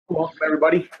Welcome,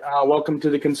 everybody. Welcome to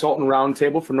the Consultant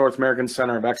Roundtable for North American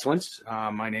Center of Excellence.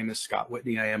 My name is Scott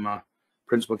Whitney. I am a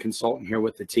principal consultant here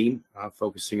with the team,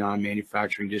 focusing on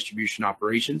manufacturing, distribution,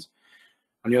 operations.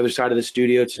 On the other side of the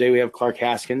studio today, we have Clark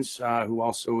Haskins, who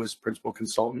also is principal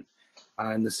consultant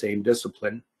in the same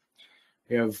discipline.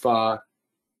 We have a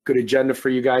good agenda for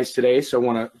you guys today, so I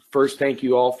want to first thank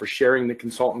you all for sharing the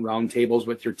Consultant Roundtables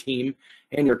with your team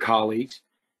and your colleagues.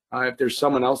 If there's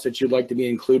someone else that you'd like to be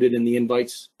included in the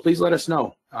invites, please let us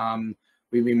know.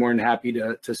 We'd be more than happy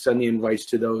to send the invites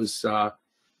to those. Let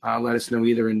us know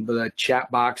either in the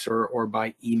chat box or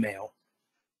by email.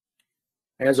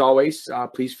 As always,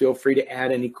 please feel free to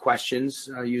add any questions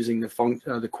using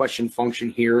the question function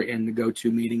here in the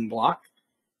GoToMeeting block.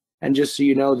 And just so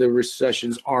you know, the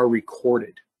sessions are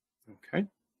recorded. Okay.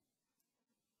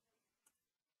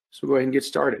 So go ahead and get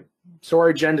started. So our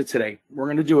agenda today, we're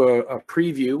going to do a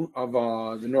preview of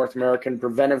the North American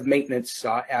Preventive Maintenance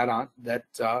add-on that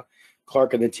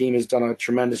Clark and the team has done a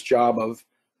tremendous job of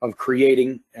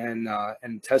creating and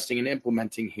testing and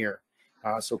implementing here.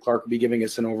 So Clark will be giving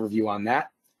us an overview on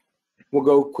that. We'll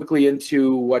go quickly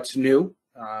into what's new,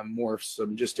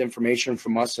 some just information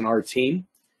from us and our team.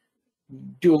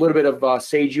 Do a little bit of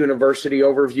Sage University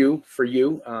overview for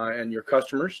you and your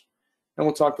customers. And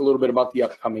we'll talk a little bit about the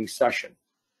upcoming session.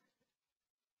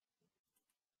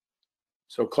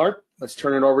 So Clark, let's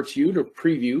turn it over to you to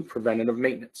preview preventative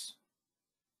maintenance.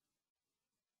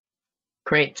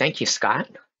 Great, thank you, Scott.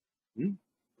 Good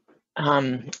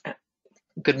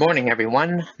morning,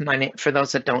 everyone. For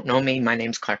those that don't know me, my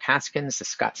name's Clark Haskins. As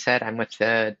Scott said, I'm with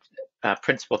the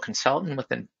principal consultant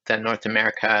within the North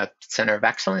America Center of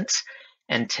Excellence.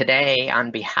 And today,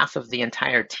 on behalf of the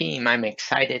entire team, I'm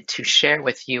excited to share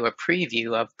with you a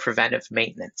preview of preventive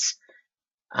maintenance.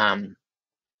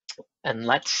 And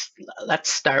let's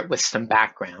start with some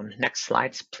background. Next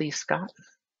slides, please, Scott.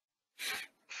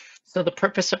 So the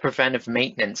purpose of preventive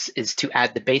maintenance is to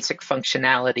add the basic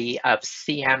functionality of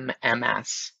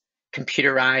CMMS,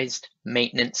 Computerized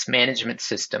Maintenance Management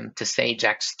System, to Sage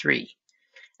X3.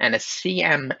 And a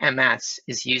CMMS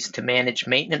is used to manage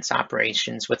maintenance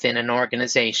operations within an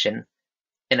organization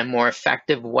in a more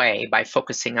effective way by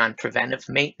focusing on preventive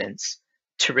maintenance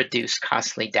to reduce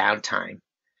costly downtime.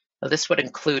 Now, this would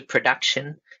include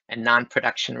production and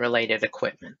non-production related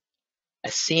equipment. A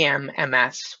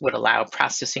CMMS would allow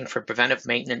processing for preventive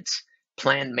maintenance,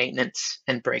 planned maintenance,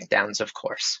 and breakdowns, of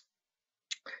course.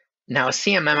 Now, a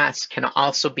CMMS can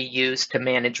also be used to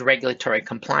manage regulatory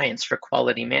compliance for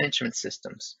quality management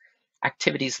systems,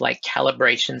 activities like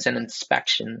calibrations and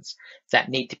inspections that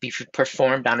need to be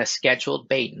performed on a scheduled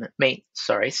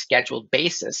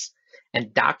basis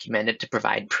and documented to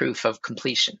provide proof of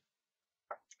completion.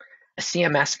 A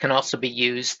CMS can also be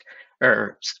used,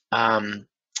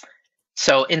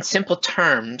 so in simple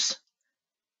terms,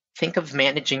 think of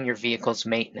managing your vehicle's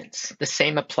maintenance. The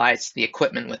same applies to the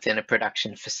equipment within a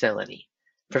production facility.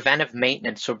 Preventive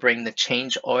maintenance will bring the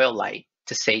change oil light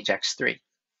to Sage X3.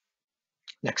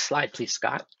 Next slide, please,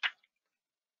 Scott.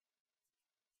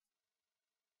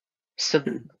 So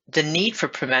the need for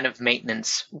preventive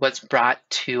maintenance was brought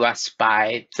to us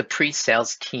by the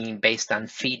pre-sales team based on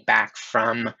feedback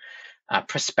from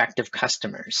prospective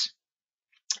customers,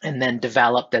 and then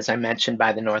developed, as I mentioned,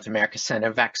 by the North America Center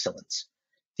of Excellence.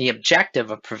 The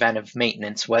objective of preventive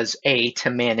maintenance was to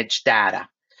manage data,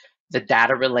 the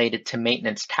data related to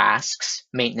maintenance tasks,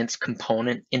 maintenance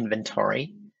component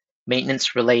inventory,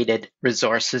 maintenance related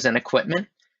resources and equipment,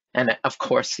 and of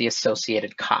course the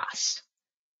associated costs.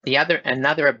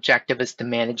 Another objective is to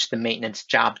manage the maintenance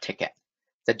job ticket.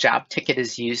 The job ticket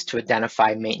is used to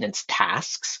identify maintenance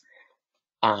tasks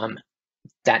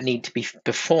that need to be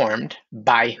performed,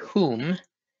 by whom,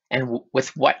 and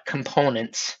with what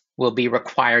components will be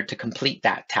required to complete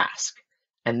that task.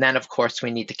 And then, of course,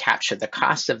 we need to capture the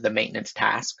cost of the maintenance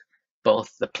task,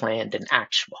 both the planned and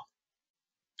actual.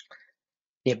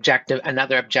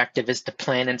 Another objective is to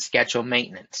plan and schedule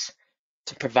maintenance,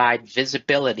 to provide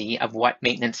visibility of what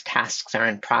maintenance tasks are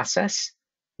in process,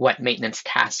 what maintenance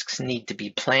tasks need to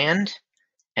be planned,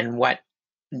 and what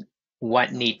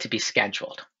need to be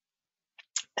scheduled.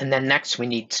 And then next, we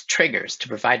need triggers to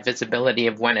provide visibility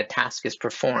of when a task is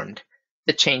performed,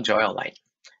 the change oil light.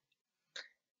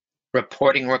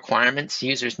 Reporting requirements.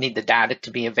 Users need the data to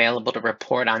be available to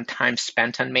report on time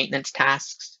spent on maintenance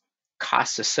tasks,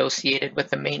 costs associated with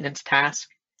the maintenance task,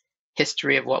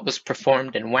 history of what was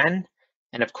performed and when,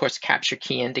 and of course, capture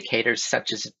key indicators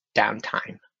such as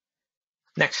downtime.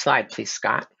 Next slide, please,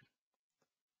 Scott.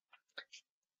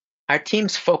 Our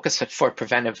team's focus for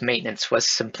preventive maintenance was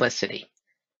simplicity.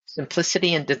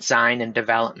 Simplicity in design and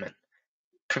development.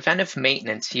 preventive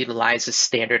maintenance utilizes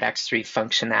standard X3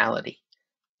 functionality.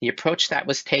 The approach that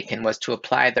was taken was to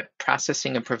apply the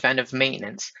processing of preventive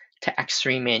maintenance to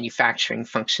X3 manufacturing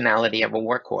functionality of a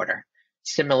work order,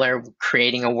 similar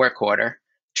creating a work order,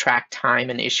 track time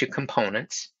and issue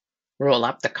components, roll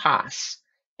up the costs,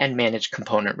 and manage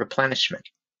component replenishment.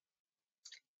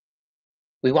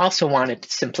 We also wanted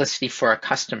simplicity for our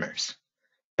customers.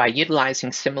 By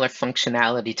utilizing similar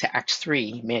functionality to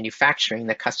X3 manufacturing,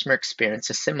 the customer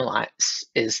experience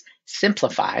is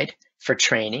simplified for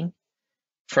training,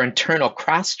 for internal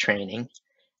cross-training,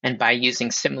 and by using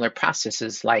similar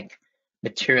processes like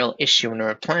material issue and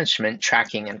replenishment,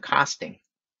 tracking, and costing.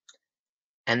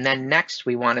 And then next,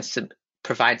 we want to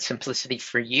provide simplicity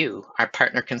for you, our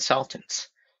partner consultants.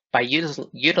 By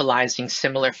utilizing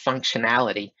similar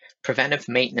functionality, preventive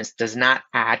maintenance does not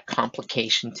add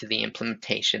complication to the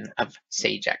implementation of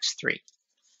Sage X3.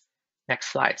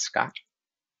 Next slide, Scott.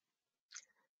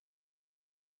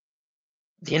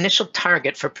 The initial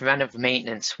target for preventive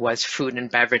maintenance was food and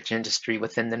beverage industry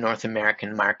within the North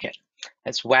American market,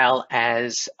 as well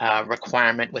as a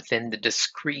requirement within the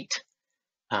discrete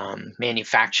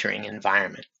manufacturing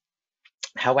environment.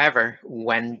 However,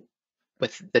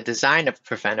 with the design of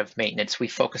preventive maintenance, we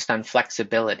focused on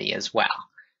flexibility as well.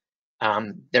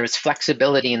 There is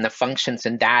flexibility in the functions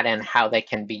and data and how they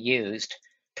can be used.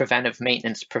 Preventive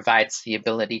maintenance provides the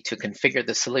ability to configure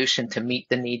the solution to meet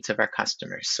the needs of our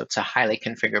customers. So it's a highly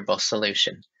configurable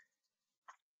solution.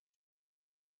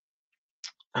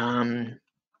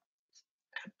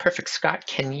 Perfect, Scott.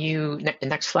 Can you,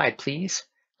 next slide, please?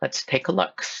 Let's take a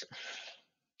look.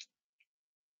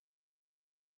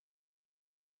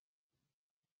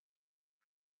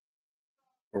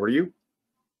 Over to you.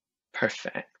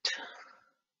 Perfect.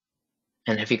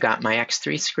 And have you got my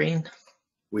X3 screen?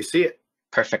 We see it.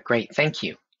 Perfect, great, thank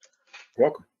you.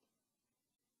 Welcome.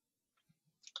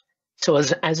 So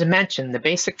as I mentioned, the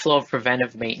basic flow of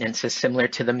preventive maintenance is similar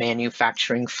to the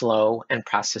manufacturing flow and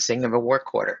processing of a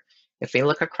work order. If we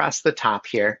look across the top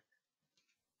here,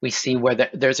 we see where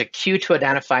there's a queue to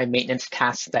identify maintenance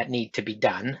tasks that need to be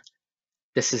done.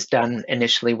 This is done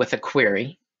initially with a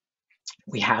query.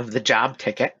 We have the job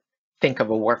ticket. Think of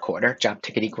a work order. Job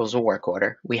ticket equals a work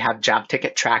order. We have job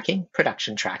ticket tracking,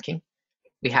 production tracking.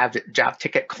 We have job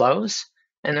ticket close,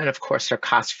 and then of course our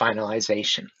cost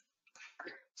finalization.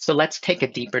 So let's take a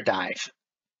deeper dive.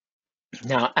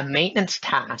 Now, a maintenance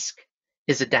task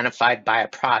is identified by a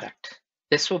product.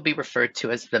 This will be referred to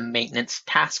as the maintenance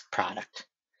task product.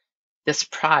 This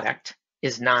product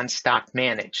is non-stock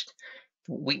managed.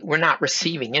 We're not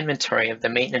receiving inventory of the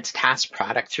maintenance task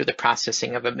product through the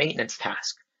processing of a maintenance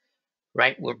task,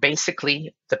 right? We're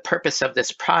basically, the purpose of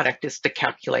this product is to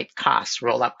calculate costs,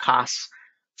 roll up costs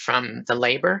from the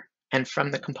labor and from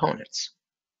the components.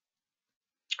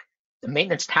 The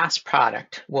maintenance task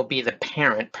product will be the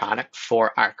parent product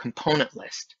for our component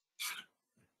list.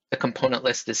 The component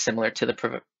list is similar to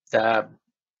the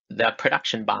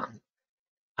production BOM.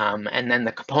 And then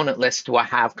the component list will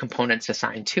have components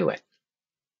assigned to it.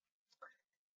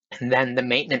 And then the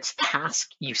maintenance task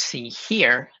you see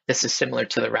here, this is similar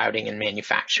to the routing and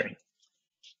manufacturing.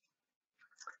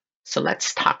 So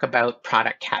let's talk about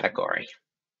product category.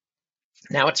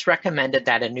 Now it's recommended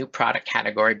that a new product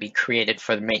category be created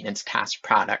for the maintenance task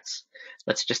products.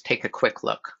 Let's just take a quick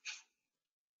look.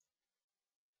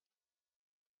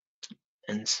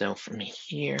 And so from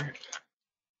here,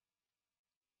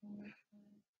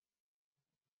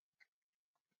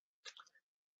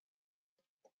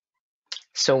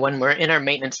 so when we're in our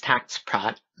maintenance task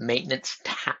product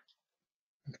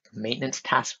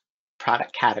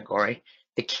category,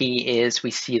 the key is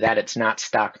we see that it's not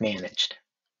stock managed.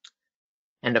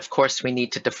 And of course, we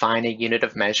need to define a unit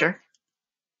of measure.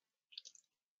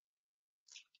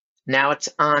 Now it's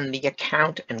on the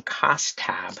account and cost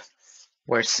tab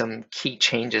where some key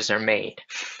changes are made,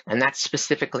 and that's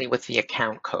specifically with the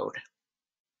account code.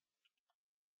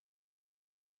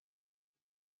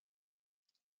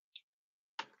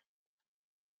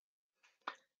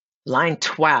 Line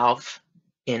 12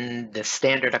 in the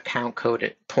standard account code,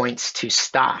 it points to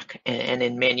stock, and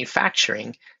in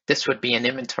manufacturing, this would be an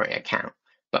inventory account.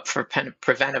 But for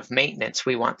preventive maintenance,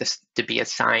 we want this to be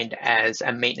assigned as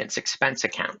a maintenance expense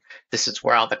account. This is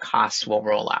where all the costs will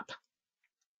roll up.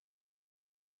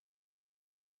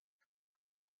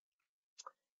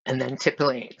 And then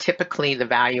typically the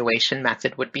valuation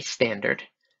method would be standard.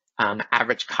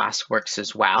 Average cost works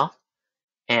as well.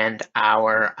 And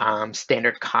our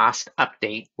standard cost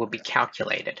update will be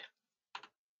calculated.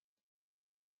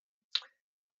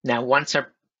 Now, once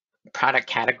our product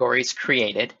category is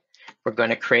created, We're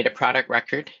going to create a product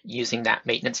record using that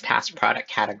maintenance task product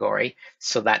category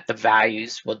so that the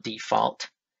values will default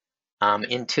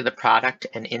into the product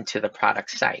and into the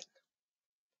product site.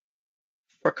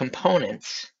 For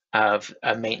components of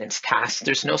a maintenance task,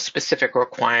 there's no specific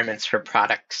requirements for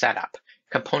product setup.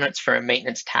 Components for a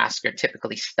maintenance task are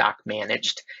typically stock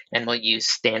managed and will use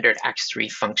standard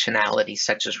X3 functionality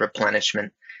such as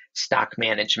replenishment, stock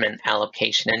management,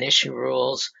 allocation and issue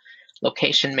rules,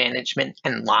 location management,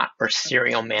 and lot or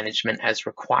serial management as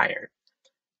required.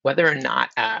 Whether or not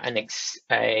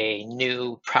a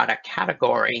new product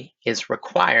category is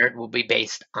required will be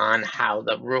based on how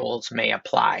the rules may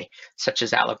apply, such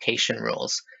as allocation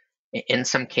rules. In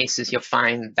some cases, you'll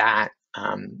find that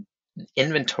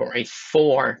inventory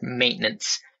for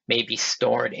maintenance may be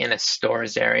stored in a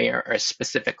stores area or a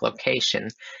specific location,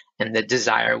 and the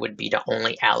desire would be to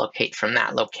only allocate from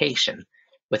that location.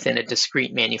 Within a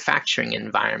discrete manufacturing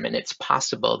environment, it's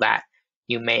possible that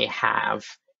you may have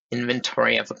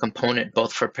inventory of a component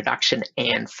both for production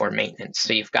and for maintenance.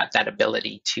 So you've got that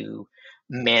ability to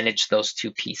manage those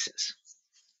two pieces.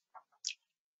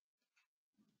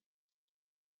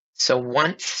 So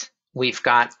once we've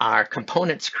got our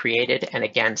components created, and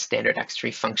again, standard X3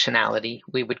 functionality,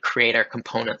 we would create our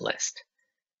component list.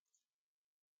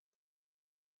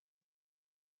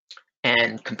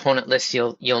 And component list,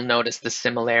 you'll notice the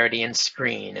similarity in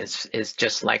screen is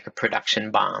just like a production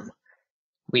BOM.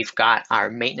 We've got our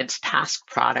maintenance task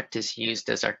product is used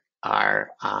as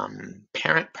our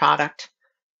parent product.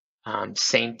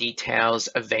 Same details,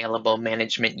 available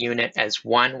management unit as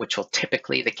one, which will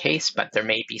typically be the case, but there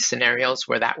may be scenarios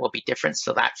where that will be different,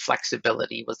 so that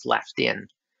flexibility was left in.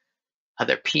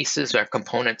 Other pieces or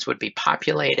components would be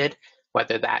populated,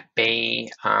 whether that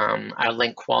be our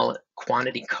link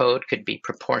quantity code could be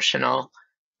proportional,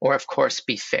 or of course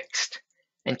be fixed.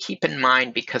 And keep in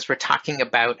mind, because we're talking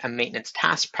about a maintenance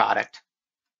task product,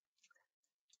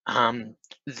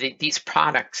 these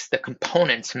products, the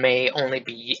components may only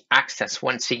be accessed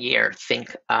once a year.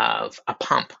 Think of a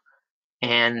pump,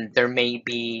 and there may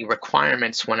be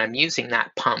requirements when I'm using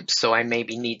that pump, so I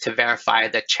maybe need to verify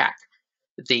the check,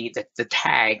 the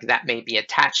tag that may be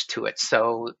attached to it.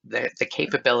 So the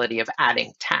capability of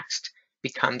adding text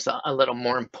becomes a little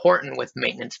more important with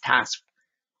maintenance tasks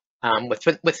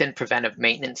within preventive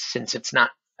maintenance, since it's not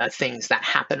things that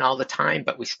happen all the time,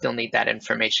 but we still need that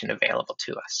information available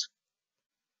to us.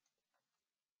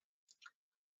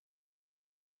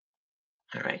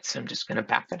 All right, so I'm just going to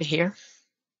back out of here.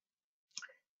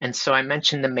 And so I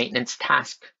mentioned the maintenance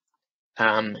task.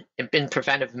 In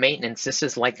preventive maintenance, this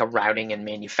is like a routing in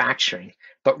manufacturing,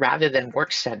 but rather than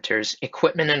work centers,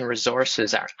 equipment and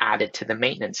resources are added to the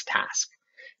maintenance task.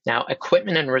 Now,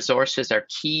 equipment and resources are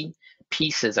key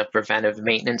pieces of preventive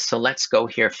maintenance, so let's go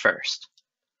here first.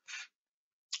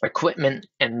 Equipment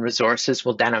and resources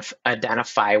will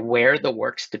identify where the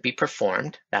work's to be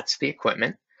performed, that's the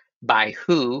equipment, by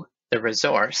who, the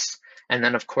resource, and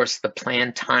then of course the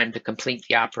planned time to complete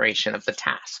the operation of the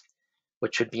task,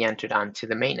 which would be entered onto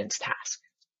the maintenance task.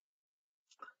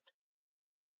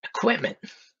 Equipment.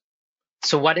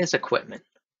 So what is equipment?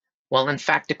 Well, in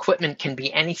fact, equipment can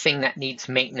be anything that needs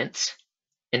maintenance,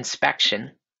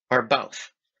 inspection, or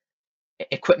both.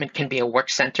 Equipment can be a work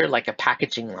center like a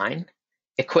packaging line.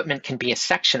 Equipment can be a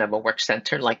section of a work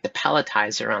center like the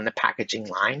palletizer on the packaging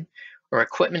line, or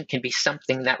equipment can be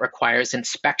something that requires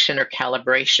inspection or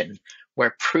calibration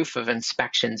where proof of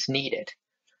inspection is needed.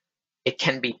 It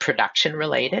can be production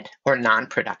related or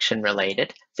non-production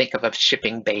related. Think of a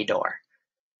shipping bay door.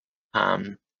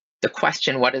 The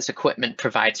question, what is equipment,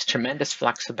 provides tremendous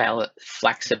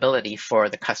flexibility for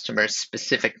the customer's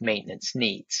specific maintenance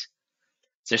needs.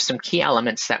 There's some key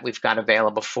elements that we've got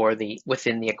available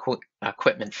within the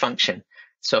equipment function.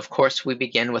 So of course, we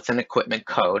begin with an equipment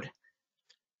code.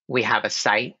 We have a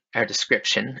site, our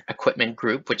description, equipment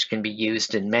group, which can be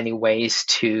used in many ways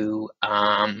to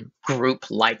group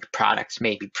like products,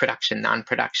 maybe production,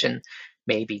 non-production,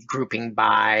 maybe grouping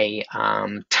by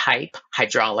type,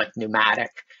 hydraulic,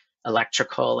 pneumatic,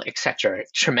 electrical, etc.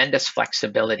 Tremendous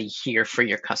flexibility here for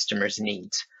your customers'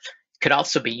 needs. Could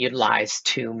also be utilized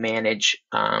to manage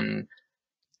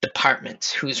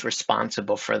departments, who's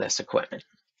responsible for this equipment.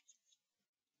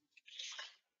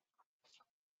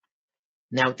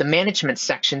 Now, the management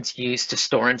section's used to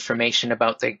store information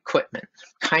about the equipment,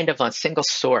 kind of a single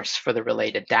source for the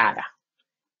related data.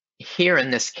 Here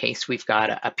in this case, we've got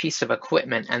a piece of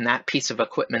equipment, and that piece of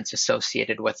equipment's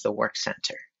associated with the work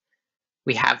center.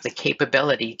 We have the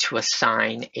capability to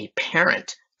assign a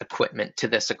parent equipment to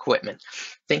this equipment.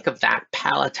 Think of that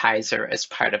palletizer as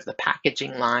part of the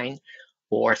packaging line,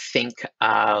 or think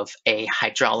of a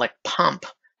hydraulic pump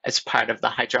as part of the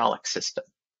hydraulic system.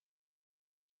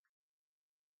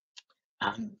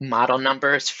 Model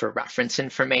numbers for reference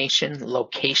information.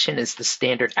 Location is the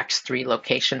standard X3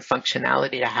 location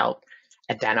functionality to help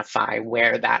identify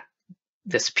where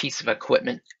this piece of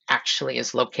equipment actually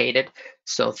is located.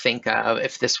 So think of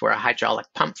if this were a hydraulic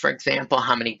pump, for example,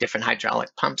 how many different hydraulic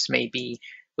pumps may be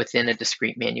within a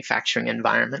discrete manufacturing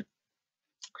environment.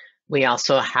 We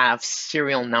also have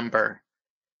serial number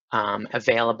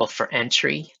available for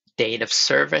entry, date of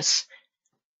service,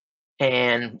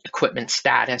 and equipment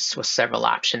status with several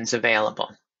options available.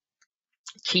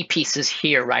 Key pieces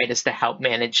here, right, is to help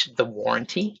manage the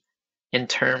warranty in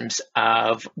terms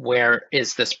of where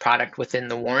is this product within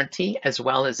the warranty, as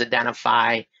well as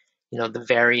identify, the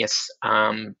various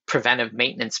preventive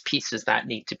maintenance pieces that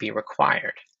need to be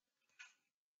required.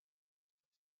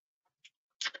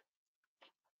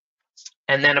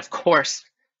 And then, of course,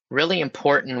 really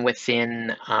important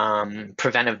within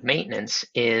preventive maintenance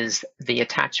is the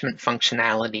attachment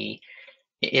functionality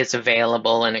is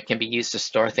available, and it can be used to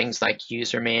store things like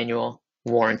user manual,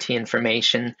 warranty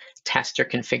information, tester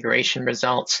configuration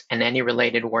results, and any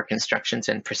related work instructions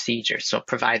and procedures. So it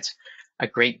provides a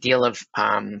great deal of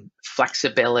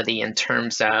flexibility in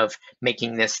terms of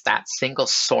making this that single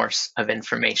source of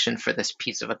information for this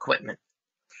piece of equipment.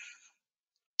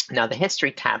 Now, the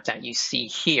history tab that you see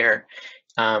here,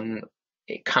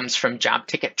 it comes from job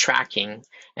ticket tracking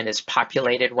and is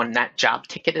populated when that job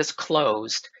ticket is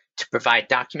closed to provide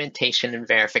documentation and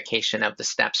verification of the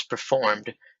steps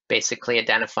performed, basically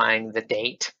identifying the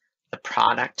date, the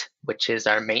product, which is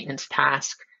our maintenance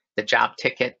task, the job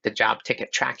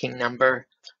ticket tracking number,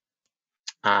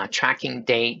 tracking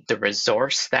date, the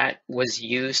resource that was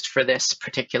used for this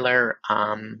particular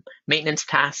maintenance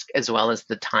task, as well as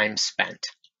the time spent.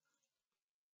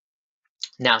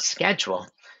 Now, schedule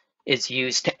is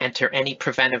used to enter any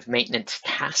preventive maintenance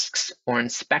tasks or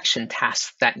inspection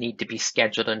tasks that need to be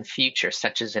scheduled in future,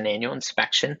 such as an annual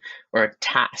inspection or a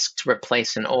task to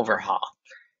replace an overhaul.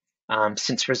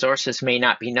 Since resources may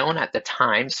not be known at the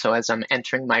time, so as I'm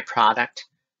entering my product,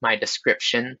 my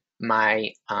description,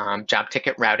 my job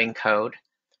ticket routing code,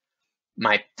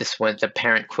 the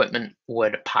parent equipment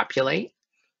would populate.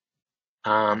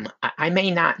 I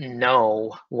may not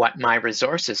know what my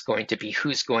resource is going to be,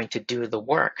 who's going to do the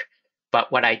work,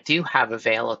 but what I do have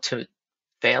available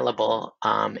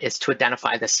is to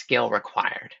identify the skill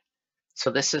required. So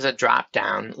this is a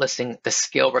drop-down listing the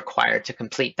skill required to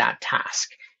complete that task,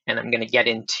 and I'm going to get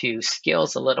into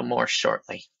skills a little more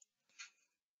shortly.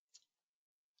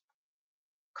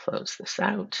 Close this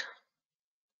out.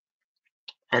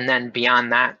 And then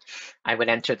beyond that, I would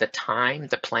enter the time,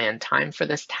 the planned time for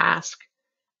this task.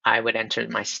 I would enter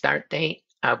my start date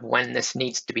of when this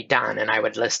needs to be done, and I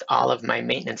would list all of my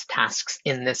maintenance tasks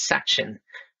in this section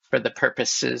for the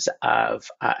purposes of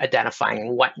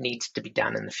identifying what needs to be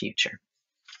done in the future.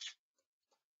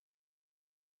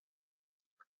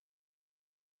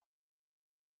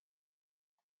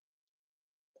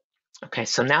 Okay,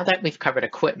 so now that we've covered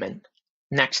equipment,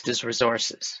 next is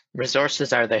resources.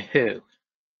 Resources are the who.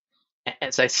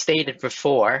 As I stated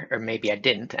before, or maybe I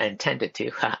didn't, I intended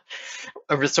to,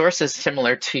 a resource is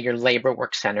similar to your labor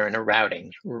work center in a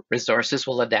routing. Resources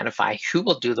will identify who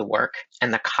will do the work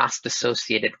and the cost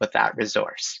associated with that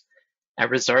resource. A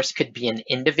resource could be an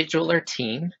individual or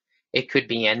team. It could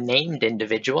be a named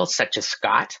individual, such as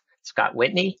Scott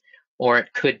Whitney, or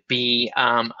it could be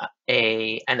an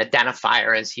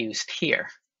identifier as used here.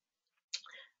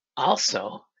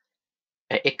 Also,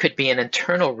 it could be an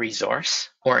internal resource,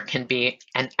 or it can be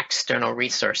an external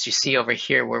resource. You see over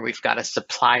here where we've got a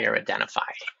supplier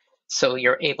identified. So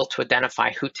you're able to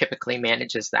identify who typically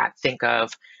manages that. Think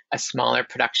of a smaller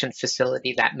production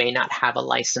facility that may not have a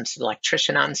licensed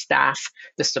electrician on staff.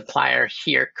 The supplier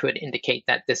here could indicate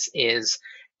that this is,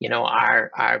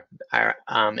 our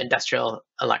industrial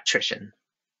electrician.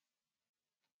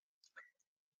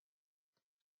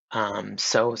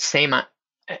 So same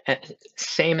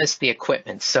as the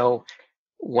equipment. So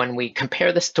when we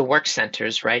compare this to work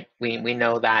centers, right, we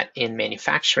know that in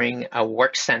manufacturing, a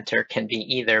work center can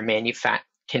be either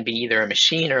a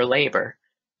machine or labor.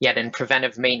 Yet in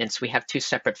preventive maintenance, we have two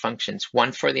separate functions,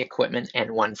 one for the equipment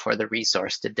and one for the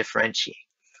resource to differentiate.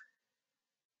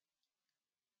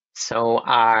 So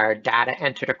our data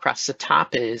entered across the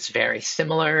top is very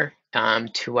similar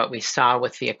to what we saw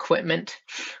with the equipment.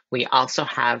 We also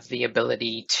have the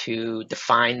ability to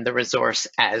define the resource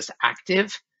as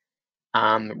active.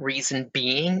 Reason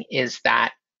being is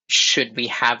that should we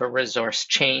have a resource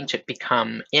change, it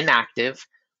become inactive,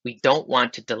 We don't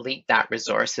want to delete that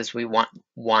resource, as we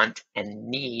want and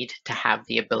need to have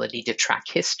the ability to track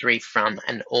history from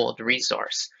an old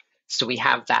resource. So we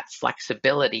have that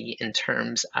flexibility in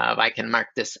terms of, I can mark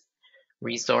this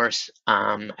resource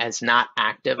as not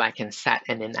active. I can set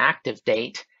an inactive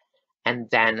date, and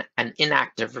then an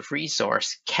inactive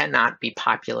resource cannot be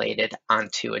populated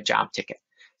onto a job ticket.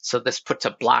 So this puts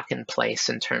a block in place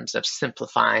in terms of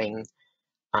simplifying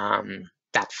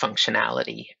that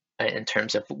functionality in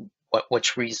terms of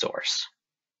which resource.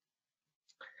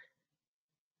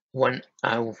 One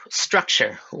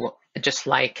structure, just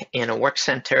like in a work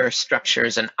center, structure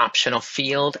is an optional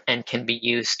field and can be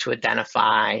used to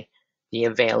identify the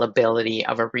availability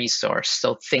of a resource.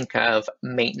 So think of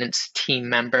maintenance team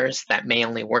members that may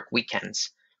only work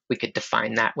weekends. We could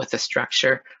define that with a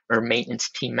structure, or maintenance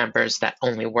team members that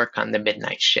only work on the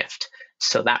midnight shift.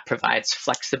 So that provides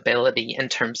flexibility in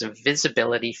terms of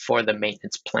visibility for the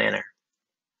maintenance planner.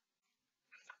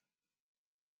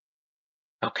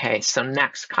 Okay, so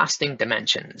next, costing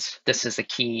dimensions. This is a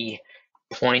key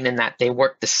point in that they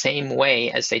work the same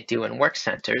way as they do in work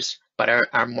centers, but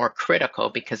are more critical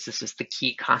because this is the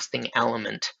key costing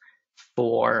element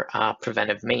for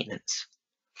preventive maintenance.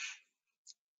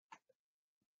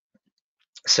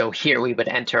 So here we would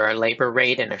enter our labor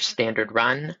rate and our standard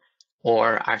run,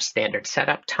 or our standard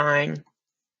setup time.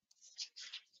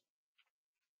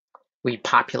 We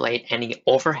populate any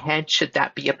overhead should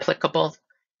that be applicable.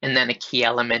 And then a key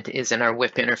element is in our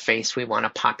WIP interface, we want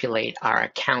to populate our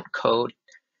account code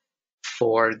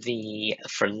for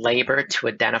labor to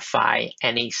identify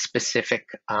any specific,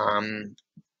 for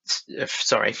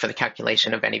the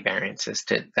calculation of any variances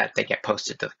that they get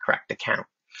posted to the correct account.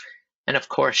 And of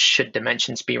course, should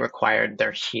dimensions be required,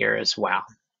 they're here as well.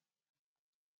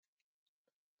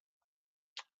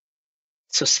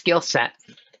 So skill set.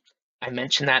 I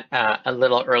mentioned that a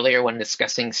little earlier when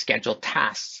discussing scheduled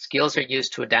tasks. Skills are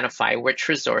used to identify which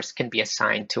resource can be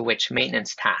assigned to which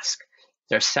maintenance task.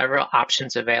 There are several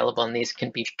options available, and these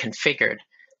can be configured.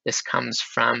 This comes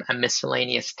from a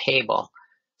miscellaneous table.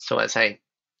 So as I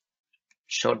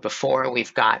showed before,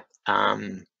 we've got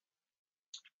a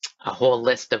whole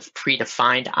list of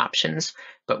predefined options,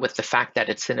 but with the fact that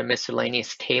it's in a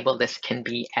miscellaneous table, this can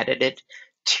be edited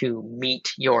to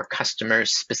meet your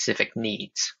customer's specific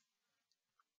needs.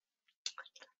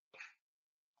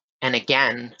 And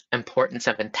again, importance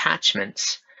of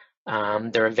attachments.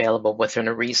 They're available within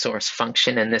a resource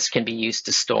function, and this can be used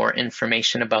to store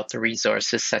information about the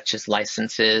resources such as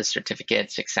licenses,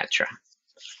 certificates, etc.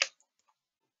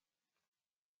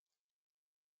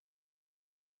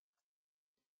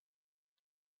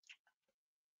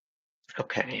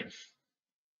 Okay.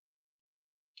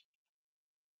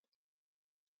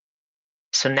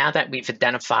 So now that we've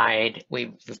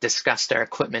discussed our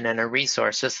equipment and our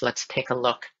resources, let's take a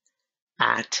look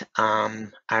at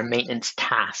our maintenance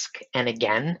task. And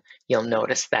again, you'll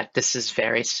notice that this is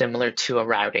very similar to a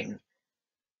routing.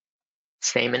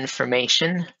 Same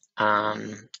information,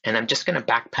 and I'm just going to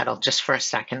backpedal just for a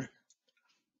second.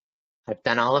 I've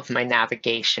done all of my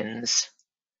navigations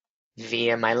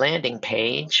via my landing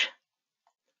page,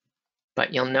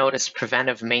 but you'll notice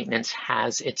preventive maintenance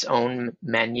has its own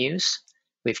menus.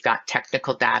 We've got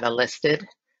technical data listed.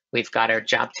 We've got our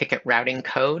job ticket routing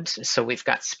codes. So we've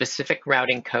got specific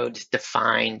routing codes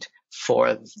defined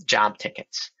for job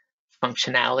tickets.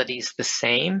 Functionality is the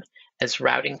same as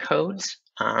routing codes,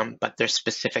 but they're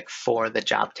specific for the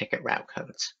job ticket route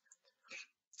codes.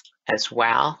 As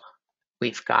well,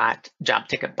 we've got job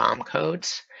ticket BOM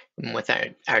codes. And with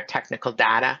our technical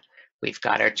data, we've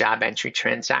got our job entry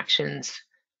transactions,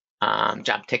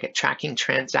 job ticket tracking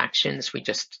transactions. We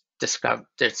just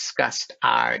discussed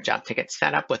our job ticket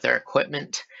setup with our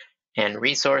equipment and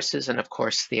resources, and of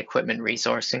course the equipment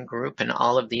resourcing group, and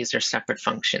all of these are separate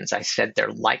functions. I said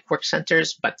they're like work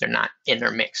centers, but they're not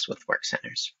intermixed with work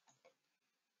centers.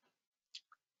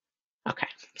 Okay,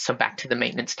 so back to the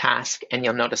maintenance task, and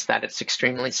you'll notice that it's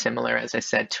extremely similar, as I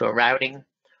said, to a routing.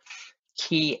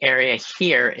 Key area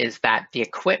here is that the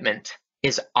equipment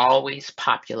is always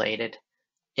populated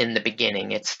in the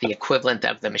beginning. It's the equivalent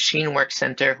of the machine work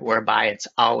center, whereby it's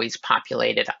always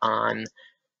populated on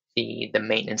the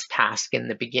maintenance task in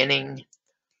the beginning.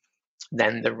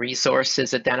 Then the resource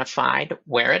is identified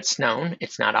where it's known.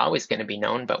 It's not always going to be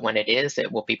known, but when it is,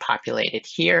 it will be populated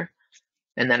here.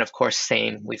 And then, of course,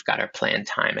 same, we've got our planned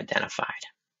time identified.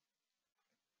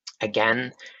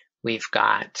 Again, we've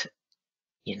got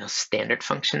standard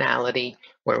functionality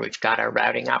where we've got our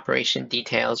routing operation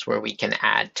details, where we can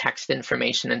add text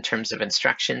information in terms of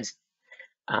instructions,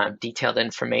 detailed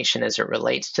information as it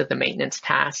relates to the maintenance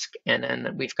task, and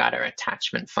then we've got our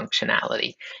attachment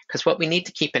functionality. Because what we need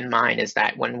to keep in mind is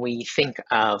that when we think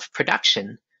of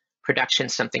production,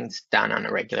 something's done on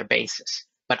a regular basis,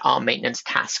 but all maintenance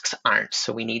tasks aren't.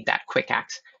 So we need that quick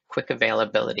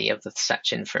availability of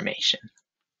such information.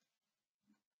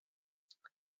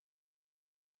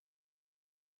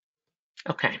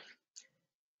 Okay.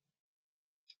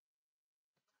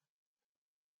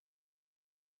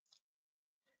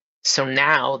 So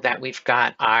now that we've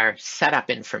got our setup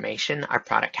information, our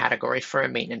product category for a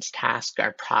maintenance task,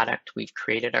 our product, we've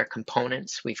created our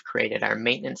components, we've created our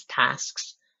maintenance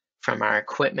tasks from our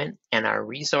equipment and our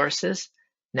resources.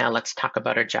 Now let's talk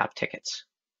about our job tickets.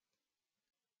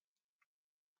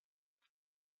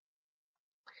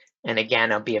 And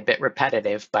again, I'll be a bit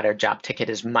repetitive, but our job ticket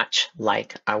is much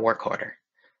like our work order.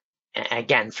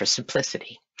 Again, for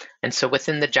simplicity. And so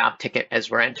within the job ticket, as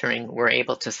we're entering, we're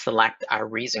able to select our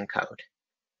reason code.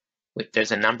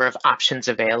 There's a number of options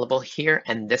available here,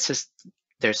 and there's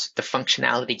the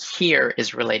functionality here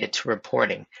is related to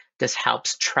reporting. This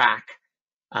helps track,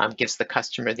 gives the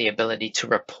customer the ability to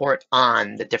report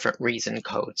on the different reason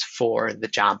codes for the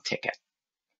job ticket.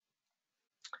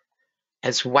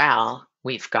 As well,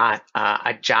 we've got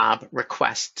a job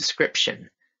request description.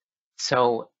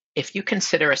 So if you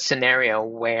consider a scenario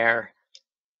where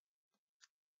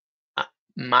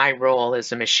my role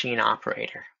is a machine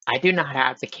operator, I do not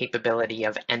have the capability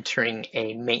of entering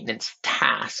a maintenance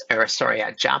task, or sorry,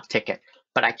 a job ticket,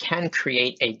 but I can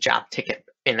create a job ticket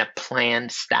in a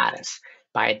planned status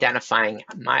by identifying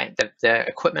the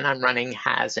equipment I'm running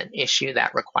has an issue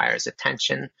that requires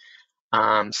attention.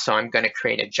 So I'm going to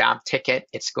create a job ticket.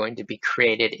 It's going to be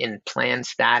created in planned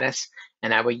status,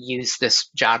 and I will use this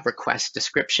job request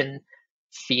description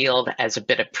field as a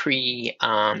bit of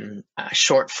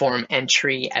short form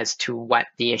entry as to what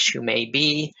the issue may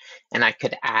be, and I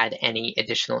could add any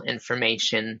additional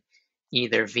information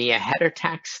either via header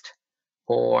text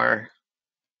or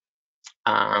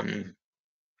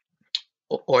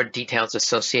details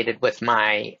associated with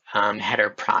my header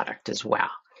product as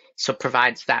well. So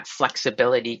provides that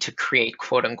flexibility to create,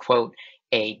 quote unquote,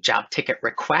 a job ticket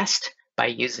request by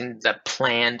using the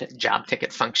planned job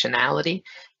ticket functionality.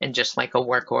 And just like a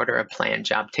work order, a planned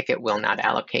job ticket will not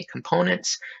allocate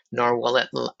components, nor will it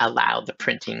allow the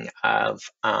printing of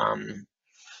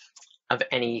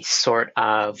any sort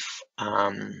of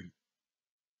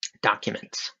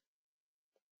documents.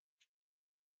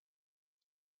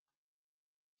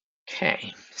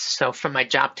 Okay, so for my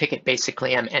job ticket,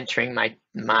 basically I'm entering my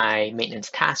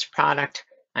maintenance task product.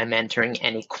 I'm entering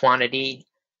any quantity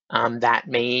that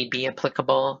may be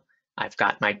applicable. I've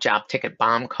got my job ticket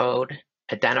BOM code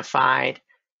identified.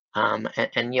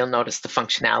 And you'll notice the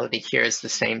functionality here is the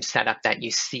same setup that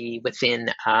you see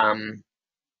within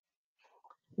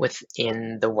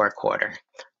the work order.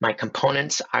 My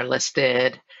components are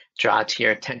listed. Draw to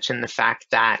your attention the fact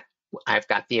that I've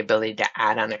got the ability to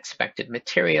add unexpected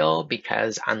material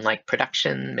because unlike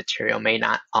production, material may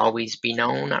not always be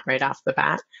known right off the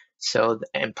bat. So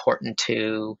important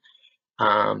to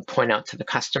point out to the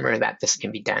customer that this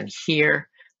can be done here.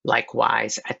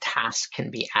 Likewise, a task can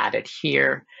be added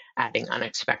here, adding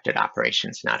unexpected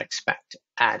operations not expected.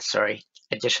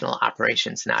 Additional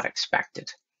operations not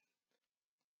expected.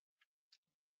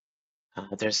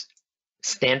 There's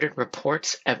standard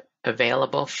reports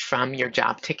available from your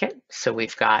job ticket. So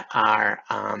we've got our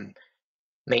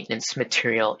maintenance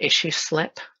material issue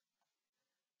slip.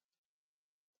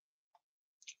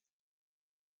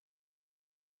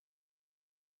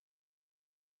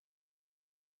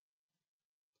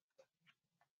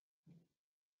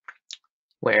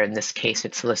 Where in this case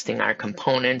it's listing our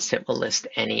components. It will list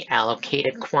any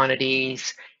allocated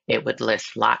quantities. It would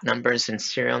list lot numbers and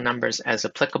serial numbers as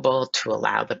applicable to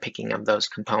allow the picking of those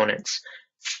components.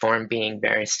 Form being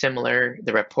very similar,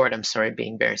 the report, I'm sorry,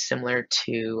 being very similar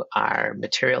to our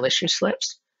material issue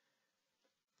slips.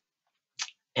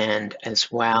 And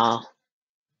as well,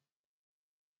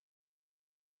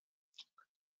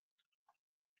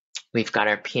 we've got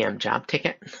our PM job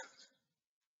ticket.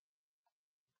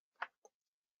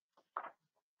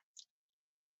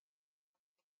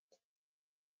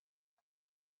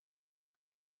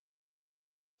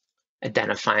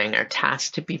 Identifying our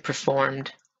task to be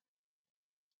performed.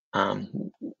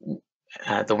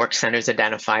 The work center is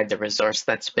identified, the resource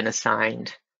that's been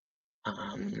assigned,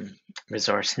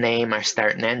 resource name, our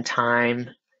start and end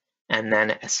time, and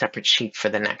then a separate sheet for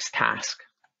the next task.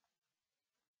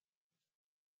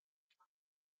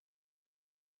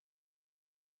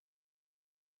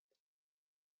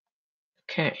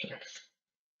 Okay.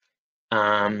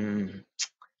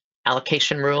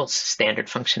 Allocation rules, standard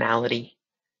functionality.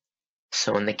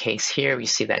 So in the case here, we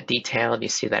see that detailed. You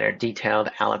see that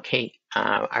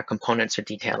our components are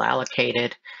detail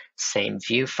allocated. Same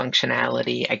view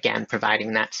functionality, again,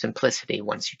 providing that simplicity.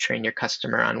 Once you train your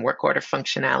customer on work order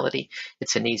functionality,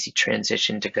 it's an easy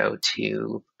transition to go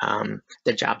to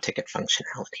the job ticket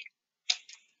functionality.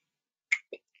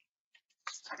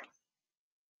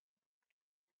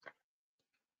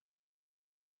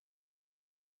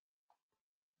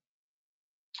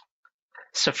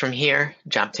 So from here,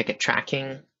 job ticket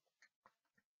tracking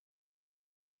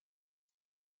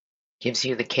gives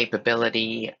you the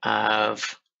capability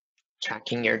of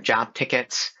tracking your job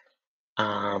tickets.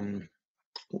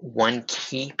 One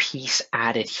key piece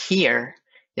added here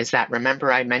is that,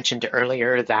 remember I mentioned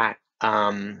earlier that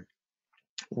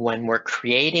when we're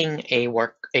creating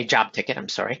a job ticket,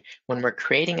 when we're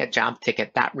creating a job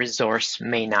ticket, that resource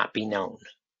may not be known.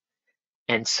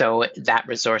 And so that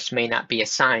resource may not be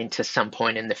assigned to some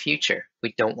point in the future.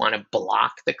 We don't want to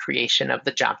block the creation of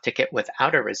the job ticket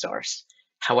without a resource.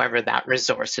 However, that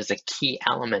resource is a key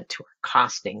element to our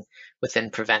costing within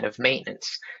preventive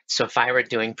maintenance. So if I were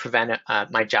doing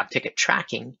my job ticket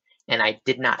tracking and I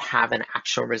did not have an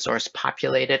actual resource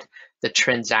populated, the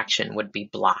transaction would be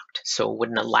blocked. So it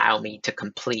wouldn't allow me to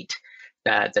complete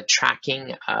the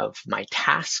tracking of my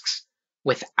tasks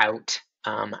without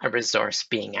a resource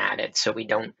being added, so we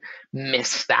don't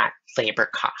miss that labor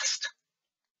cost.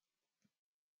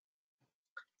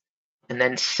 And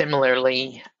then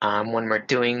similarly, when we're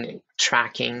doing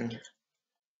tracking,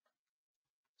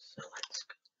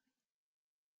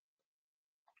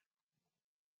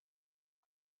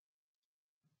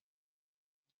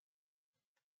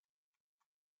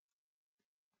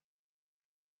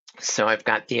 so I've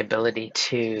got the ability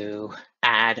to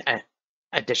add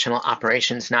additional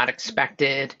operations not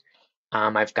expected.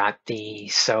 I've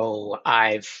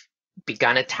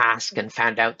begun a task and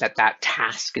found out that that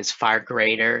task is far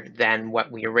greater than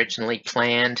what we originally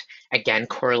planned. Again,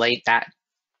 correlate that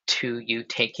to you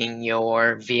taking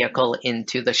your vehicle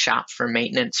into the shop for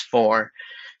maintenance for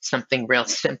something real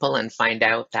simple and find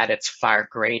out that it's far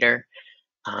greater.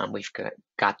 We've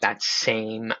got that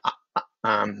same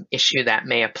issue that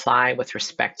may apply with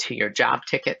respect to your job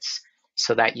tickets,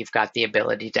 so that you've got the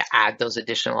ability to add those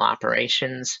additional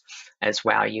operations. As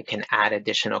well, you can add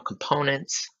additional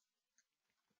components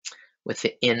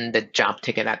within the job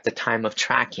ticket at the time of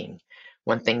tracking.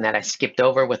 One thing that I skipped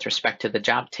over with respect to the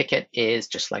job ticket is,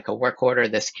 just like a work order,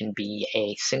 this can be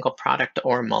a single product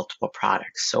or multiple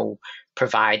products, so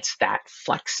provides that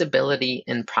flexibility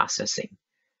in processing.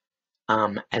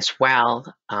 As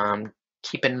well,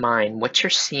 keep in mind what you're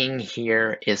seeing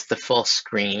here is the full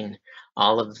screen,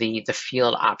 all of the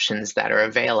field options that are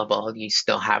available. You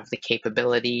still have the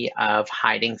capability of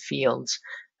hiding fields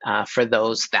for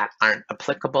those that aren't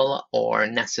applicable or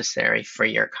necessary for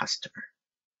your customer.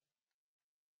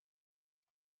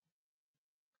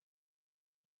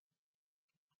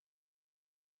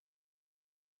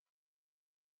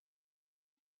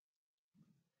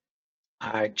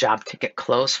 Our job ticket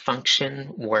close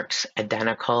function works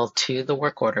identical to the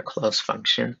work order close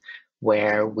function,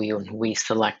 where we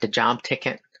select a job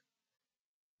ticket.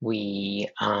 We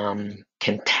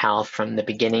can tell from the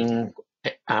beginning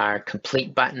our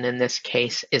complete button in this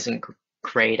case isn't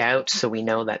grayed out, so we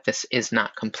know that this is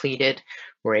not completed.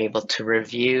 We're able to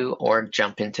review or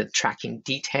jump into tracking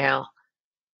detail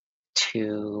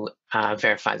to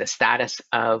verify the status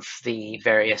of the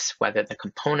various, whether the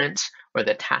components or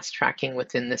the task tracking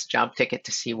within this job ticket,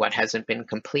 to see what hasn't been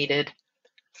completed.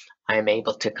 I'm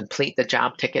able to complete the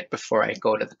job ticket before I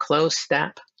go to the close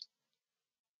step.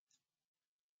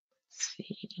 Let's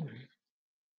see.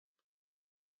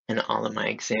 In all of my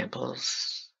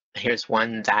examples, here's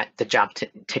one that the job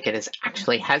ticket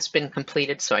has been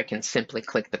completed, so I can simply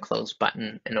click the close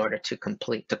button in order to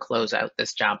close out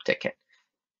this job ticket.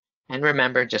 And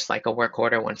remember, just like a work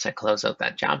order, once I close out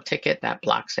that job ticket, that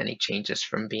blocks any changes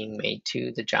from being made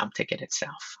to the job ticket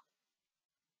itself.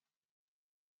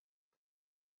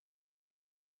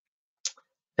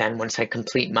 Then once I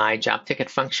complete my job ticket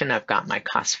function, I've got my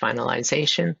cost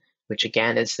finalization, which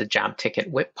again is the job ticket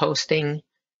WIP posting.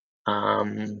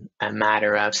 A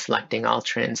matter of selecting all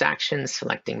transactions,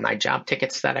 selecting my job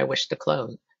tickets that I wish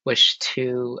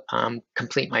to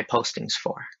complete my postings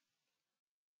for.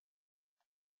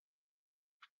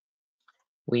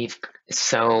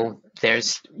 So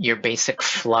there's your basic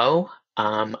flow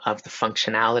of the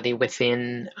functionality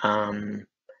within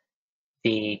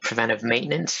the preventive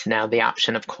maintenance. Now the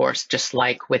option, of course, just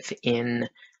like within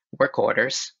work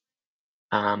orders,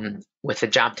 with the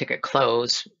job ticket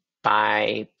close,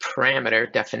 by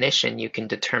parameter definition, you can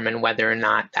determine whether or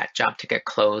not that job ticket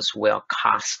close will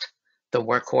cost the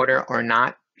work order or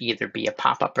not, either be a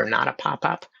pop-up or not a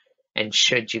pop-up. And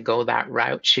should you go that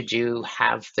route, should you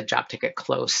have the job ticket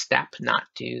close step not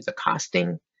do the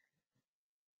costing?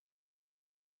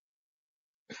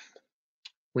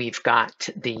 We've got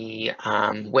the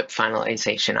WIP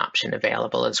finalization option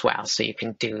available as well, so you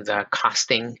can do the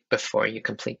costing before you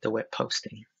complete the WIP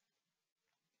posting.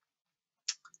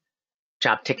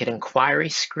 Job ticket inquiry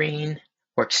screen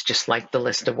works just like the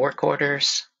list of work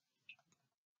orders.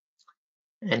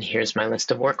 And here's my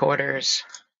list of work orders.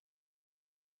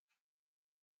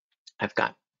 I've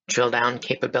got drill down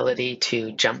capability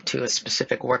to jump to a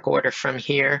specific work order from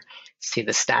here. See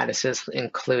the statuses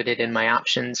included in my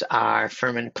options are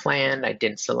firm and planned. I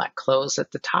didn't select close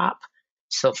at the top.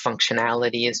 So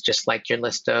functionality is just like your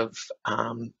list of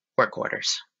work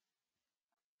orders.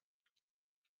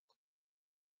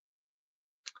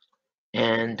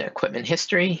 And equipment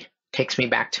history takes me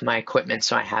back to my equipment,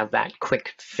 so I have that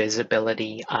quick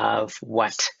visibility of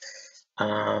what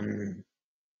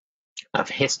of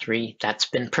history that's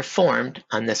been performed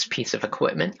on this piece of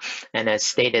equipment. And as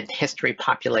stated, history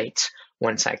populates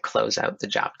once I close out the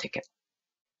job ticket.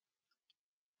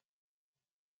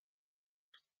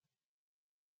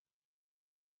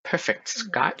 Perfect.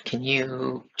 Scott, can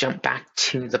you jump back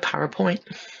to the PowerPoint?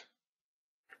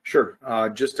 Sure.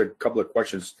 Just a couple of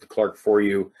questions, Clark, for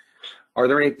you. Are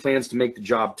there any plans to make the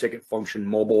job ticket function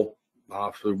mobile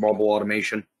through mobile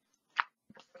automation?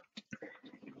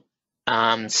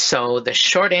 So the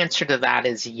short answer to that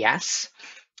is yes.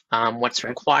 What's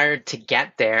required to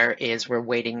get there is we're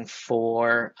waiting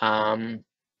for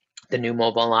the new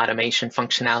mobile automation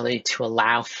functionality to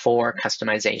allow for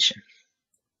customization.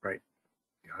 Right.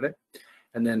 Got it.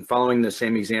 And then following the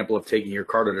same example of taking your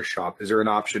car to the shop, is there an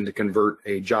option to convert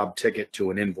a job ticket to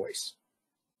an invoice?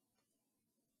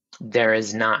 There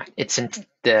is not. It's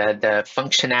the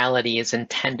functionality is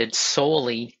intended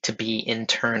solely to be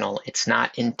internal. It's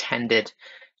not intended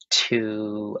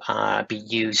to be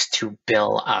used to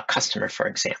bill a customer, for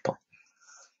example.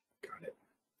 Got it.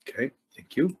 Okay,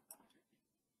 thank you.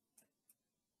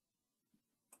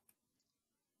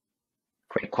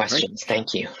 Great questions. Right.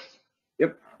 Thank you.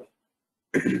 Yep.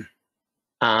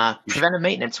 Preventive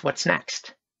maintenance, what's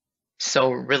next?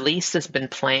 So release has been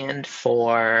planned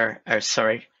for,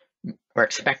 we're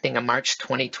expecting a March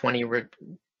 2020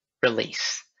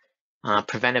 release.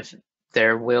 Preventive,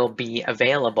 there will be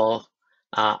available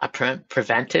a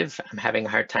preventive, I'm having a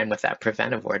hard time with that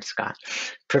preventive word, Scott.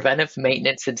 Preventive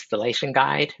maintenance installation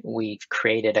guide. We've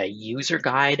created a user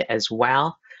guide as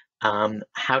well.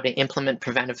 How to implement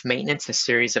preventive maintenance, a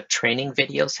series of training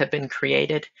videos have been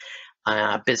created.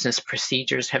 Business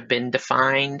procedures have been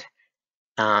defined.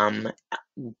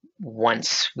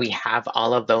 Once we have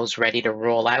all of those ready to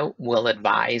roll out, we'll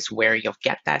advise where you'll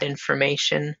get that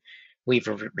information. We've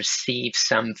received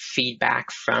some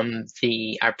feedback from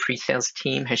our pre-sales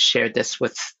team has shared this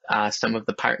with some of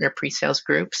the partner pre-sales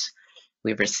groups.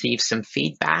 We've received some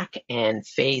feedback, and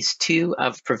phase 2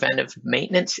 of preventive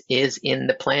maintenance is in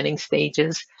the planning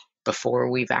stages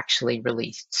before we've actually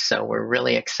released. So we're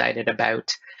really excited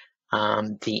about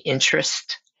the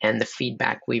interest and the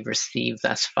feedback we've received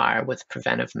thus far with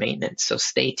preventive maintenance. So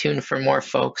stay tuned for more,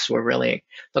 folks. We're really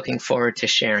looking forward to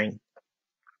sharing.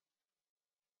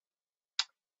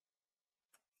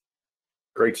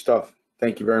 Great stuff.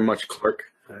 Thank you very much, Clark.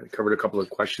 I covered a couple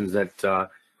of questions that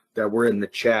were in the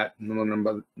chat.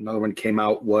 Another one came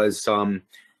out was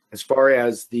as far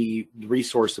as the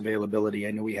resource availability.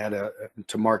 I know we had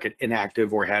to market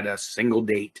inactive or had a single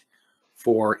date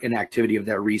for inactivity of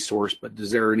that resource, but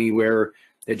is there anywhere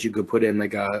that you could put in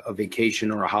like a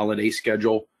vacation or a holiday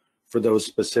schedule for those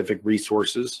specific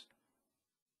resources?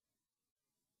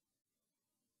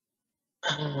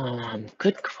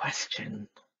 Good question.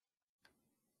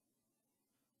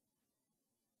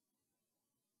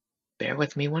 Bear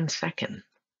with me 1 second.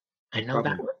 I know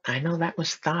that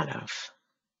was thought of.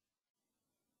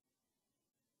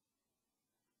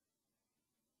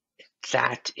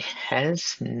 That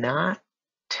has not.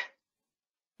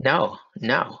 No.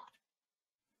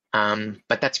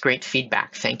 But that's great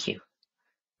feedback. Thank you.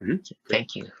 Mm-hmm.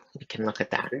 Thank you. We can look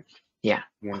at that. Okay. Yeah.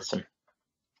 Awesome.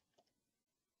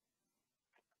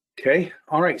 Okay.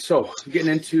 All right. So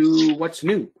getting into what's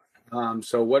new.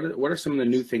 So what are some of the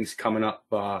new things coming up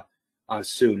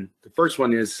soon? The first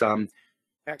one is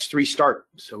X3 Start.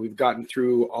 So we've gotten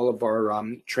through all of our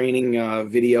training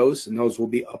videos, and those will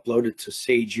be uploaded to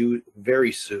Sage U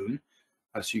very soon.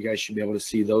 So you guys should be able to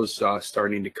see those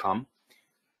starting to come.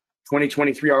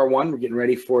 2023 R1, we're getting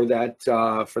ready for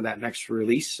that next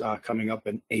release coming up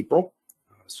in April.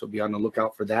 So be on the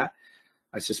lookout for that.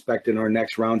 I suspect in our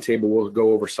next roundtable, we'll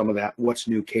go over some of that what's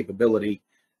new capability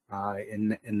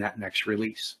in that next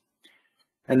release.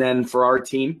 And then for our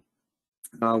team,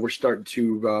 we're starting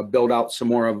to build out some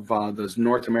more of those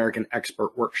North American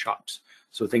expert workshops.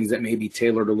 So things that may be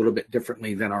tailored a little bit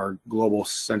differently than our global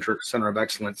center of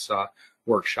excellence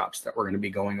workshops that we're going to be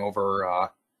going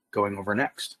over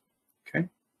next. Okay.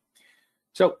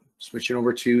 So switching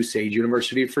over to Sage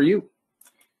University for You.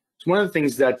 So one of the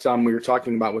things that we were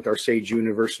talking about with our Sage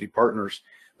University partners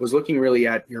was looking really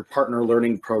at your partner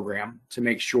learning program to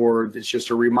make sure it's just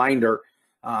a reminder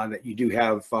that you do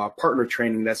have partner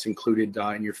training that's included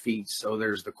in your fees. So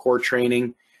there's the core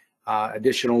training,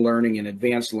 additional learning, and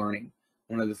advanced learning.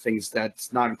 One of the things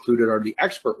that's not included are the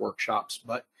expert workshops,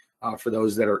 but for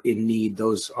those that are in need,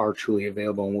 those are truly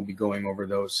available, and we'll be going over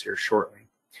those here shortly.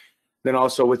 Then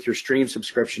also with your stream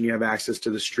subscription, you have access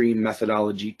to the stream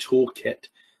methodology toolkit.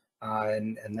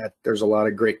 And that there's a lot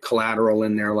of great collateral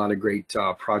in there, a lot of great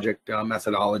project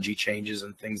methodology changes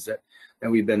and things that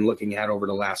we've been looking at over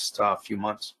the last few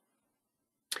months.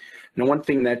 Now, one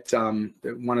thing that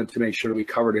wanted to make sure that we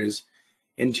covered is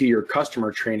into your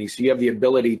customer training. So you have the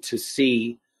ability to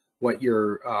see what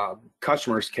your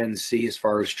customers can see as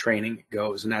far as training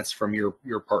goes, and that's from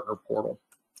your partner portal.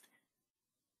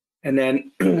 And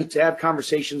then to have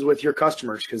conversations with your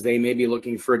customers, because they may be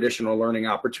looking for additional learning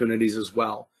opportunities as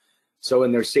well. So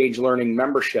in their Sage Learning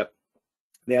membership,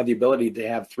 they have the ability to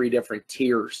have 3 different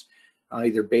tiers,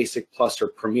 either basic, plus, or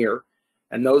premier.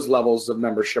 And those levels of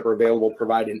membership are available,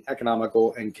 provide an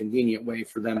economical and convenient way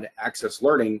for them to access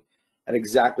learning at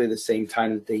exactly the same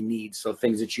time that they need. So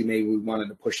things that you may wanted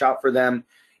to push out for them,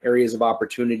 areas of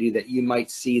opportunity that you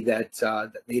might see that,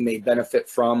 that they may benefit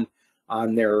from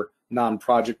on their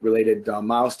non-project related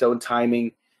milestone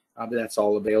timing, but that's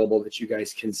all available that you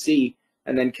guys can see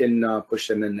and then can push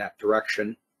them in that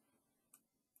direction.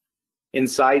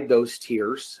 Inside those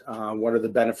tiers, what are the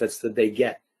benefits that they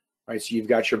get, right? So you've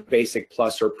got your basic,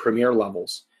 plus, or premier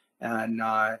levels,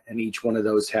 and each one of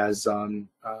those has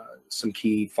some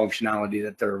key functionality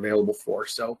that they're available for.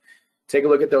 So take a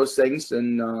look at those things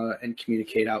and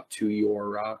communicate out to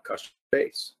your customer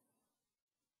base.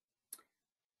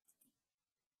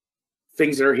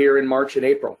 Things that are here in March and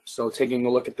April. So taking a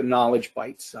look at the knowledge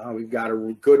bites. We've got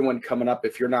a good one coming up.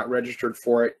 If you're not registered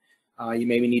for it, you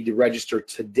maybe need to register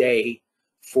today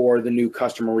for the new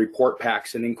customer report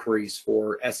packs and inquiries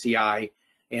for SEI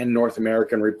and North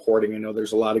American reporting. I know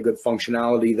there's a lot of good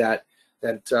functionality that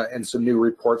and some new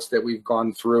reports that we've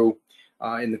gone through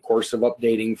in the course of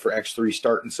updating for X3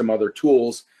 Start and some other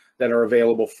tools that are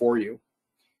available for you.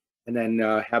 And then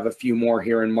have a few more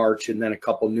here in March, and then a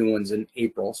couple new ones in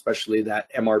April, especially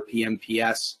that MRP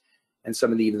MPS and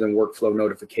some of the even workflow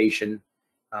notification.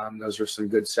 Those are some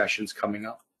good sessions coming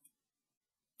up.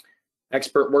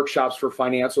 Expert workshops for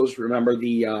financials. Remember,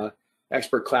 the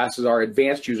expert classes are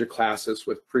advanced user classes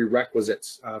with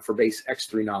prerequisites for base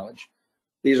X3 knowledge.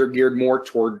 These are geared more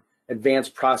toward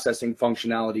advanced processing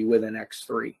functionality within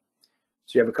X3.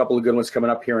 So you have a couple of good ones coming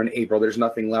up here in April. There's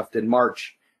nothing left in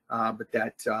March. But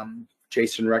that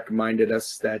Jason reminded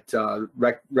us that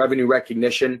revenue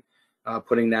recognition,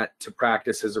 putting that to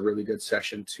practice is a really good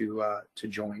session to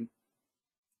join.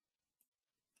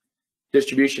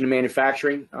 Distribution and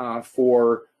manufacturing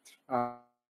for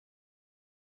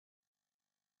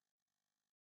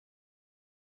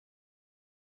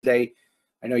today.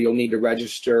 I know you'll need to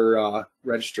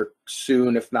register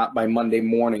soon, if not by Monday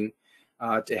morning,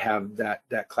 to have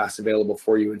that class available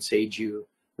for you in Sage U.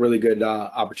 Really good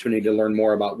opportunity to learn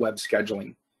more about web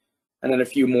scheduling. And then a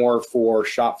few more for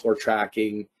shop floor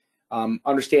tracking,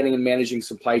 understanding and managing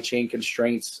supply chain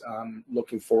constraints.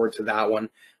 Looking forward to that one.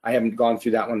 I haven't gone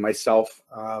through that one myself,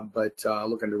 but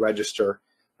looking to register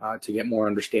to get more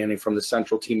understanding from the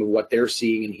central team of what they're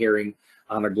seeing and hearing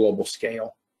on a global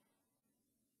scale.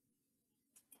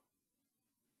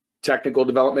 Technical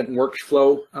development and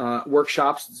workflow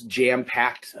workshops. It's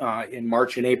jam-packed in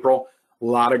March and April. A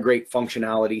lot of great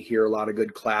functionality here, a lot of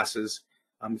good classes.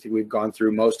 I think we've gone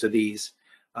through most of these.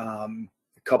 A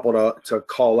couple to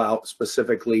call out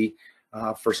specifically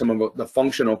for some of the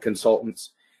functional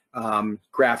consultants.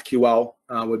 GraphQL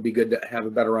would be good to have a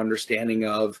better understanding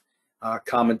of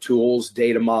common tools,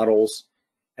 data models,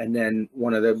 and then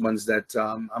one of the ones that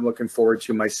I'm looking forward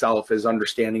to myself is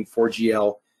understanding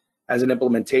 4GL as an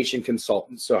implementation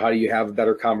consultant. So how do you have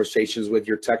better conversations with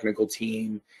your technical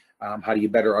team? How do you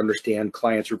better understand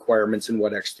clients' requirements and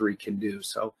what X3 can do?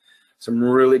 So some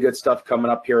really good stuff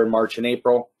coming up here in March and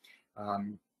April.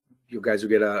 you guys will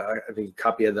get I think, a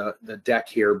copy of the deck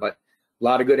here, but a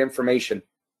lot of good information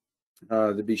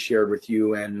to be shared with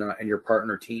you and your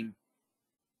partner team.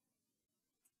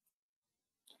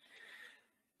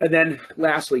 And then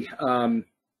lastly,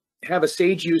 have a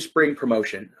Sage U spring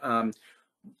promotion.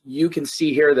 You can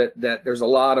see here that there's a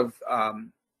lot of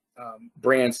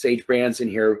brands, Sage brands in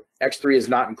here. X3 is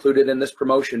not included in this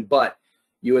promotion, but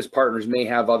you as partners may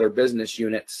have other business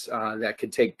units that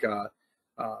could take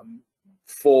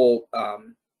full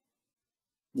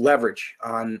leverage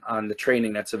on the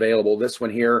training that's available. This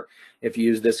one here, if you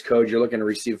use this code, you're looking to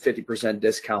receive 50%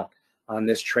 discount on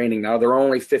this training. Now, there are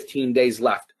only 15 days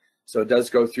left, so it does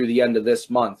go through the end of this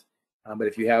month. But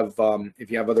if you have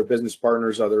other business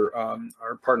partners, other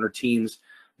our partner teams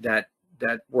that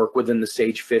work within the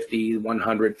Sage 50,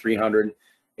 100, 300,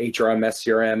 HRM,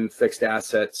 SCRM, fixed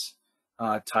assets,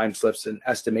 time slips, and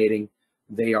estimating,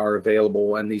 they are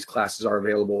available, and these classes are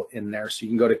available in there. So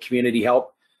you can go to Community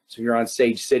Help. So if you're on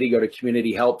Sage City, go to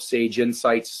Community Help, Sage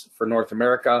Insights for North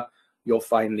America. You'll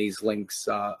find these links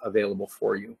available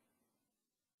for you.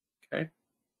 Okay.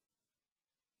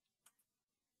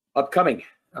 Upcoming.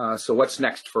 So what's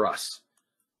next for us?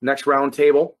 Next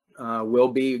roundtable will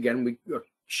be, again, we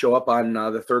show up on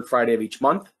the third Friday of each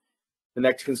month. The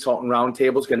next consultant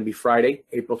roundtable is going to be Friday,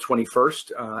 April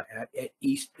 21st at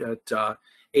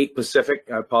 8 Pacific.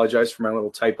 I apologize for my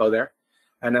little typo there.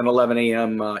 And then 11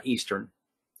 a.m. Eastern.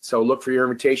 So look for your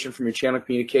invitation from your channel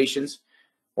communications,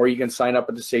 or you can sign up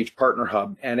at the Sage Partner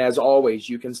Hub. And as always,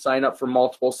 you can sign up for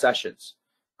multiple sessions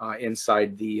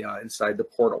inside the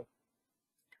portal.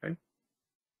 Okay.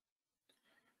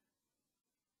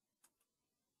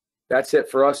 That's it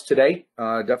for us today.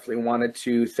 Definitely wanted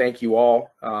to thank you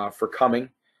all for coming.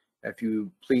 If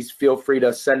you please feel free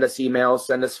to send us emails,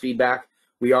 send us feedback.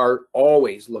 We are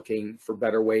always looking for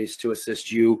better ways to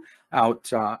assist you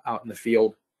out in the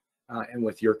field and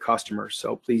with your customers.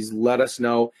 So please let us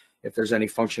know if there's any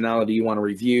functionality you want to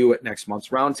review at next month's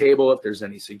roundtable. If there's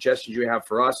any suggestions you have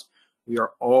for us, we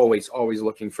are always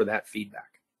looking for that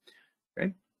feedback.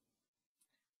 Okay.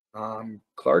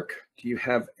 Clark, do you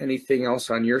have anything else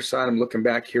on your side? I'm looking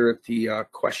back here at the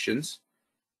questions.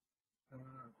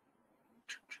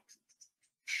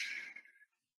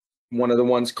 One of the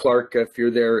ones, Clark, if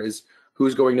you're there, is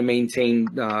who's going to maintain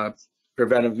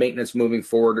preventive maintenance moving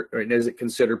forward? And is it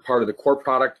considered part of the core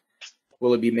product?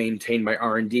 Will it be maintained by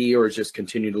R&D, or just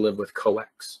continue to live with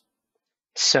COEX?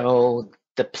 So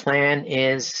the plan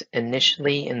is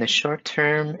initially in the short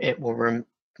term, it will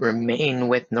remain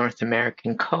with North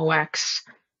American COEX.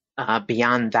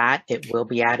 Beyond that, it will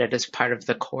be added as part of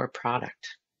the core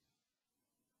product.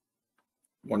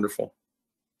 Wonderful.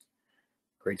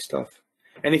 Great stuff.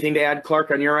 Anything to add, Clark,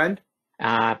 on your end?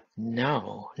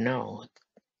 No.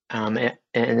 And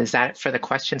is that for the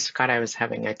questions, Scott? I was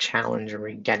having a challenge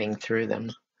getting through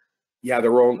them. Yeah,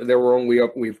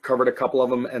 we've covered a couple of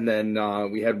them, and then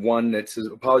we had one that says,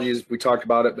 apologies, we talked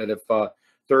about it, but if a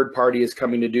third party is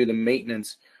coming to do the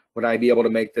maintenance, would I be able to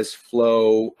make this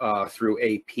flow through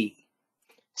AP?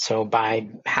 So by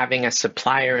having a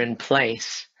supplier in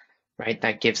place, right,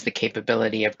 that gives the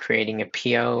capability of creating a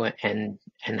PO and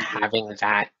having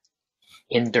that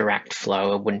indirect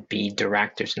flow. It wouldn't be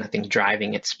direct. There's nothing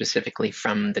driving it specifically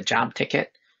from the job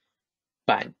ticket,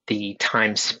 but the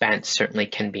time spent certainly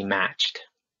can be matched.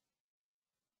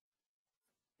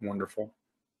 Wonderful.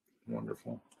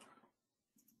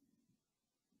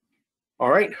 All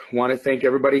right. Want to thank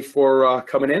everybody for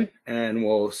coming in, and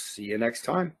we'll see you next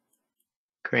time.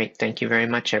 Great. Thank you very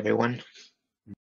much, everyone.